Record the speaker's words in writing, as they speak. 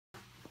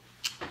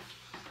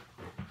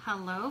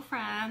Hello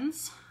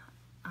friends,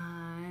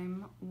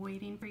 I'm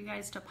waiting for you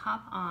guys to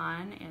pop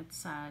on.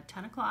 It's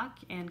 10 o'clock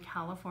in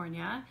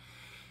California,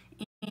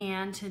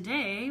 and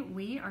today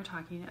we are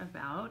talking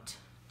about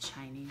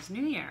Chinese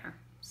New Year.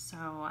 So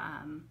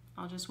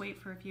I'll just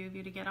wait for a few of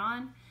you to get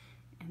on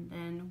and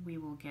then we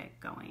will get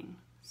going.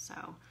 So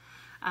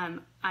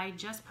I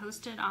just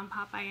posted on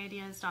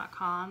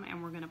popeyeideas.com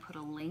and we're going to put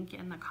a link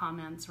in the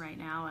comments right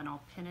now and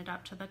I'll pin it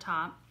up to the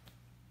top.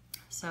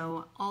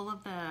 So all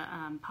of the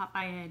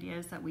Popeye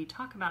ideas that we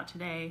talk about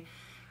today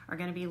are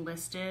going to be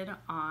listed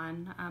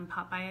on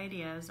Popeye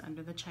Ideas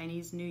under the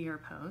Chinese New Year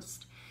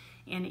post.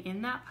 And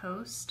in that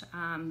post,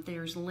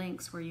 there's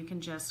links where you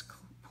can just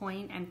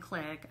point and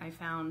click. I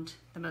found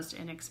the most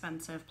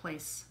inexpensive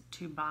place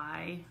to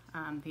buy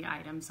the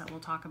items that we'll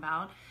talk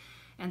about.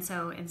 And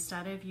so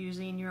instead of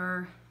using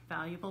your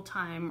valuable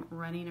time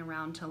running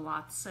around to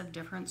lots of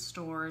different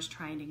stores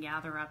trying to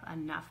gather up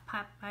enough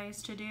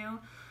Popeyes to do,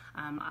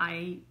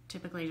 I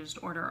typically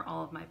just order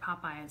all of my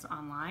Popeyes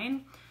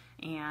online,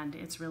 and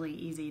it's really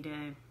easy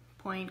to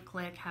point,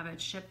 click, have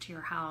it shipped to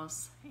your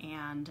house,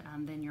 and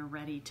then you're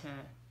ready to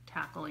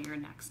tackle your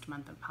next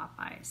month of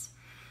Popeyes.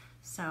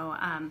 So,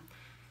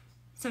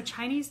 so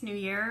Chinese New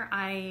Year,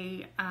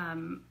 I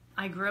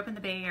grew up in the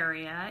Bay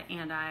Area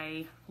and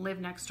I lived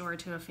next door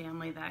to a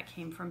family that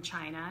came from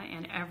China,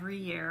 and every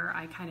year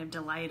I kind of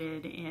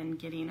delighted in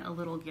getting a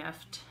little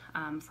gift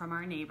from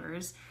our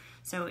neighbors.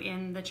 So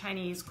in the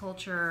Chinese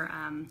culture,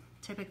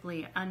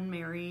 typically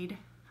unmarried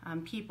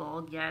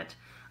people get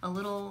a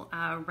little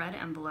red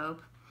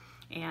envelope,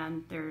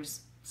 and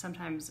there's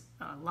sometimes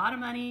a lot of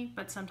money,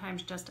 but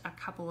sometimes just a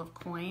couple of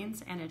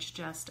coins, and it's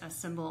just a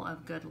symbol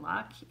of good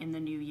luck in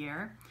the new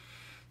year.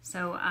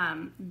 So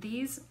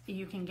these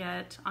you can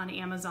get on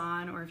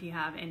Amazon, or if you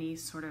have any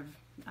sort of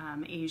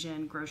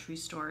Asian grocery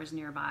stores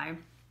nearby.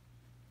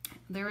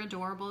 They're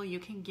adorable. You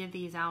can give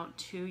these out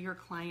to your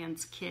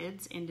clients'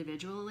 kids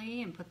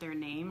individually and put their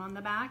name on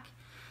the back.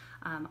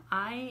 I've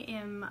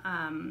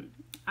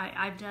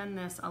done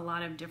this a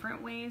lot of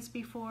different ways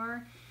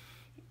before.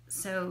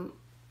 So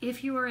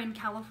if you are in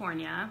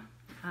California,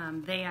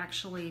 they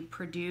actually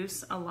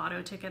produce a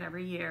lotto ticket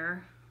every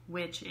year,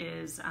 which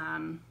is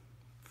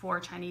for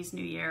Chinese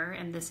New Year,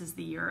 and this is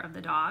the year of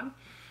the dog.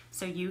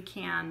 So you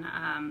can,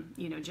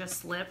 just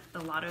slip the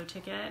lotto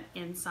ticket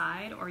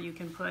inside, or you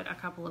can put a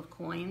couple of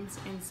coins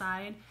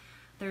inside.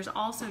 There's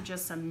also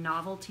just some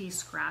novelty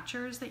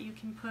scratchers that you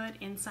can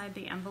put inside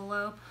the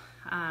envelope,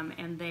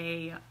 and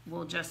they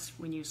will just,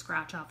 when you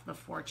scratch off the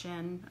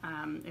fortune,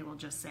 it will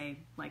just say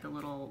like a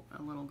little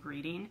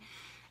greeting.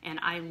 And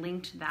I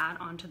linked that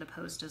onto the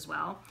post as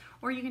well.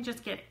 Or you can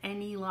just get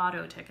any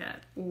lotto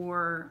ticket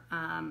or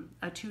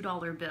a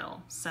 $2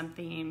 bill,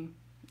 something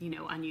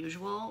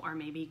unusual, or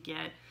maybe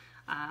get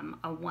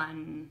a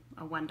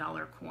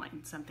 $1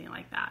 coin, something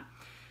like that.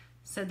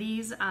 So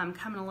these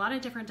come in a lot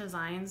of different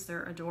designs.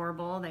 They're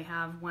adorable. They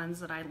have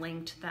ones that I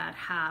linked that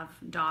have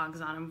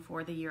dogs on them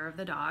for the year of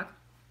the dog.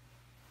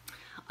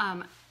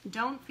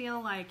 Don't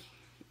feel like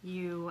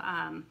you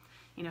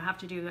have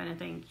to do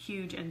anything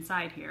huge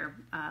inside here.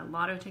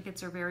 Lotto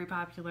tickets are very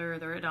popular.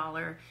 They're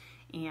 $1,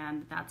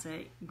 and that's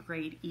a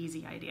great,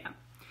 easy idea.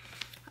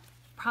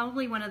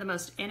 Probably one of the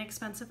most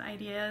inexpensive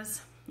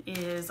ideas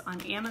is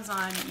on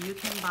Amazon. You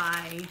can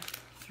buy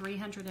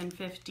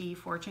 350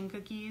 fortune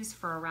cookies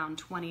for around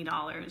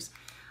 $20.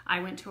 I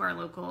went to our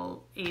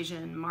local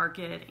Asian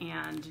market,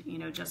 and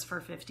just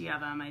for 50 of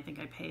them, I think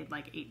I paid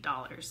like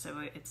 $8. So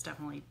it's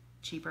definitely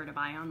cheaper to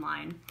buy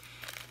online.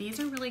 These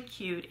are really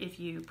cute if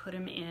you put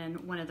them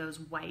in one of those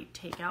white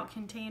takeout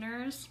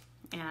containers,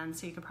 and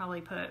so you could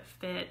probably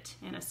fit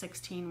in a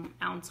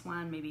 16-ounce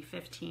one, maybe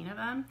 15 of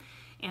them.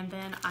 And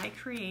then I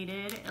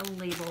created a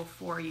label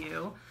for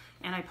you,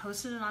 and I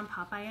posted it on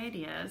Popeye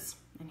Ideas,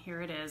 and here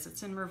it is.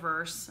 It's in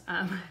reverse,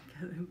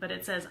 but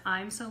it says,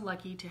 "I'm so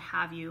lucky to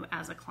have you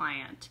as a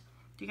client."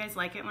 Do you guys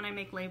like it when I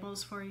make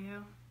labels for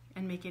you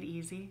and make it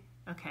easy?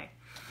 Okay,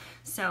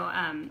 so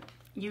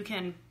you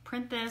can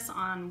print this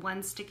on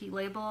one sticky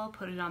label,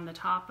 put it on the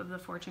top of the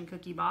fortune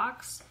cookie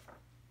box,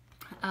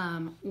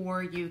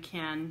 or you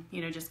can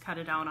just cut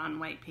it out on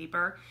white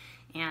paper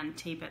and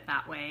tape it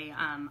that way.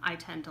 I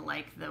tend to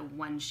like the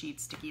one sheet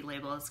sticky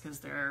labels because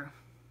they're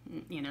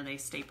they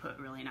stay put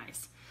really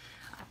nice.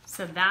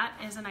 So that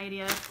is an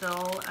idea.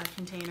 Fill a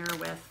container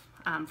with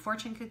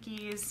fortune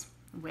cookies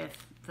with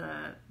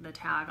the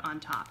tag on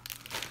top.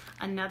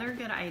 Another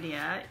good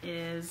idea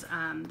is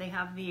they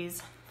have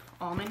these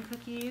almond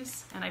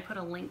cookies, and I put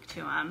a link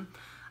to them.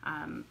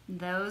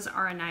 Those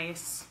are a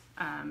nice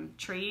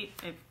treat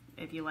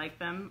if you like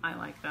them. I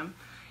like them.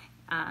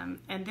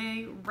 And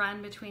they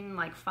run between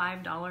like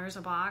 $5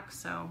 a box,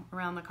 so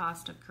around the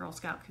cost of Girl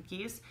Scout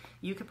cookies.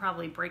 You could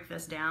probably break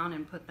this down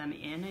and put them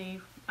in a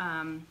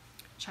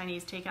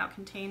Chinese takeout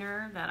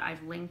container that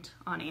I've linked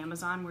on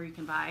Amazon, where you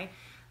can buy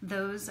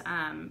those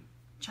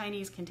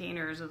Chinese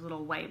containers, those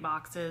little white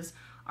boxes,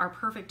 are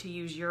perfect to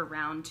use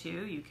year-round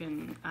too. You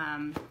can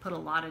put a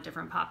lot of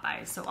different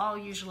Popeyes. So I'll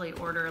usually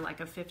order like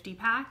a 50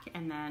 pack,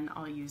 and then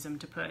I'll use them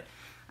to put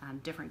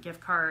different gift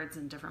cards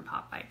and different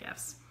pop-by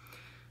gifts.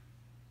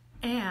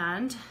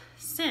 And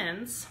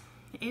since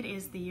it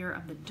is the year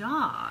of the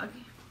dog,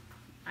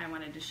 I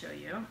wanted to show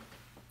you,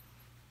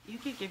 you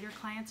could give your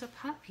clients a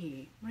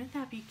puppy. Wouldn't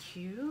that be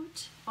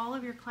cute? All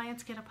of your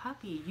clients get a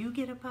puppy. You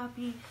get a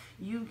puppy,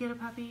 you get a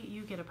puppy,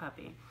 you get a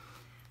puppy.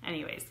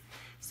 Anyways,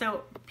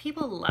 so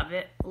people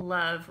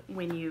love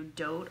when you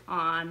dote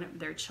on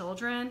their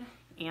children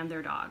and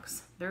their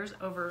dogs. There's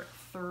over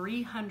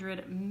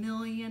 300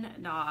 million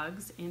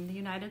dogs in the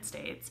United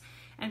States,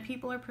 and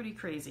people are pretty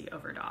crazy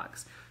over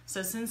dogs.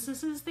 So since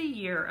this is the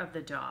year of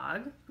the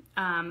dog,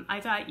 I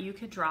thought you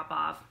could drop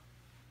off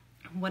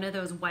one of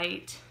those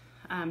white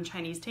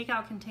Chinese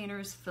takeout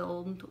containers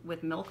filled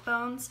with milk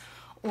bones,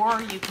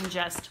 or you can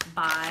just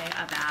buy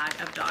a bag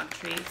of dog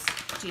treats.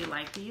 Do you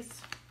like these?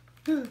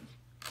 Do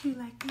you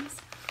like these?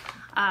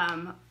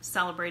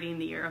 Celebrating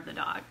the year of the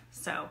dog.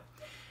 So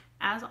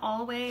as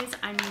always,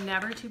 I'm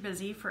never too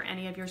busy for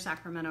any of your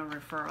Sacramento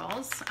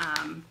referrals.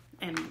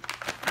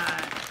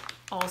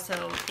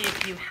 Also,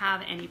 if you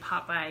have any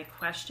pop-by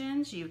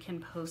questions, you can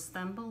post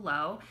them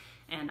below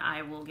and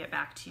I will get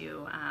back to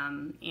you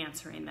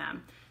answering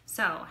them.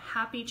 So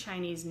happy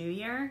Chinese New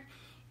Year.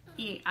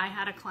 I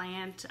had a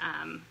client,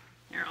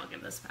 here, I'll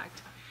give this back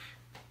to,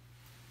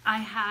 I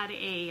had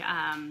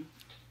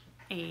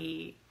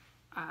a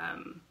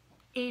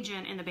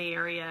agent in the Bay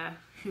Area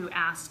who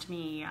asked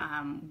me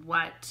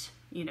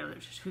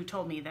who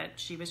told me that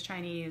she was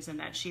Chinese and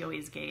that she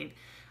always gave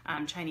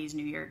Chinese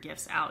New Year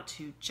gifts out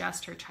to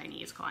just her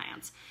Chinese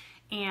clients.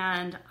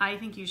 And I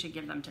think you should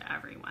give them to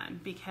everyone,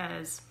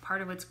 because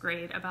part of what's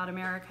great about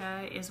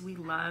America is we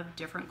love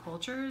different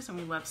cultures and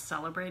we love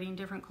celebrating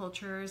different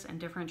cultures and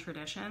different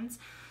traditions.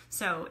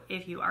 So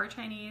if you are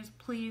Chinese,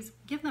 please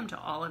give them to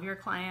all of your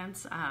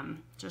clients,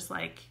 just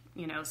like,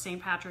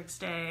 St. Patrick's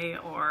Day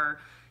or,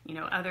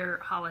 other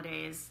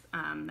holidays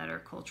that are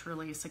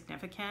culturally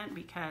significant,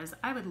 because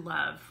I would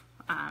love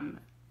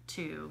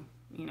to,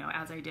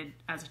 as I did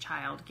as a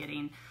child,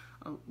 getting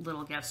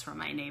little gifts from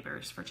my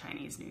neighbors for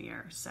Chinese New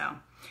Year. So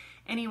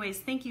anyways,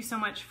 thank you so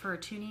much for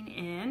tuning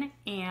in,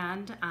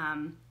 and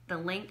the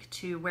link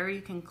to where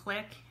you can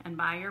click and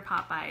buy your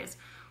pop-bys.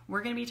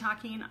 We're going to be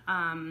talking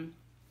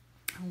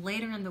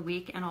later in the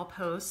week, and I'll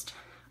post.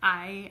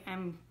 I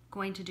am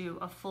going to do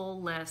a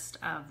full list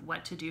of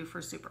what to do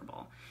for Super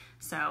Bowl.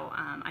 So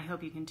I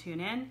hope you can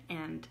tune in,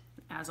 and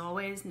as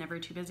always, never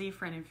too busy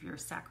for any of your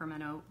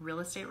Sacramento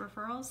real estate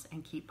referrals,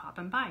 and keep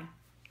popping by.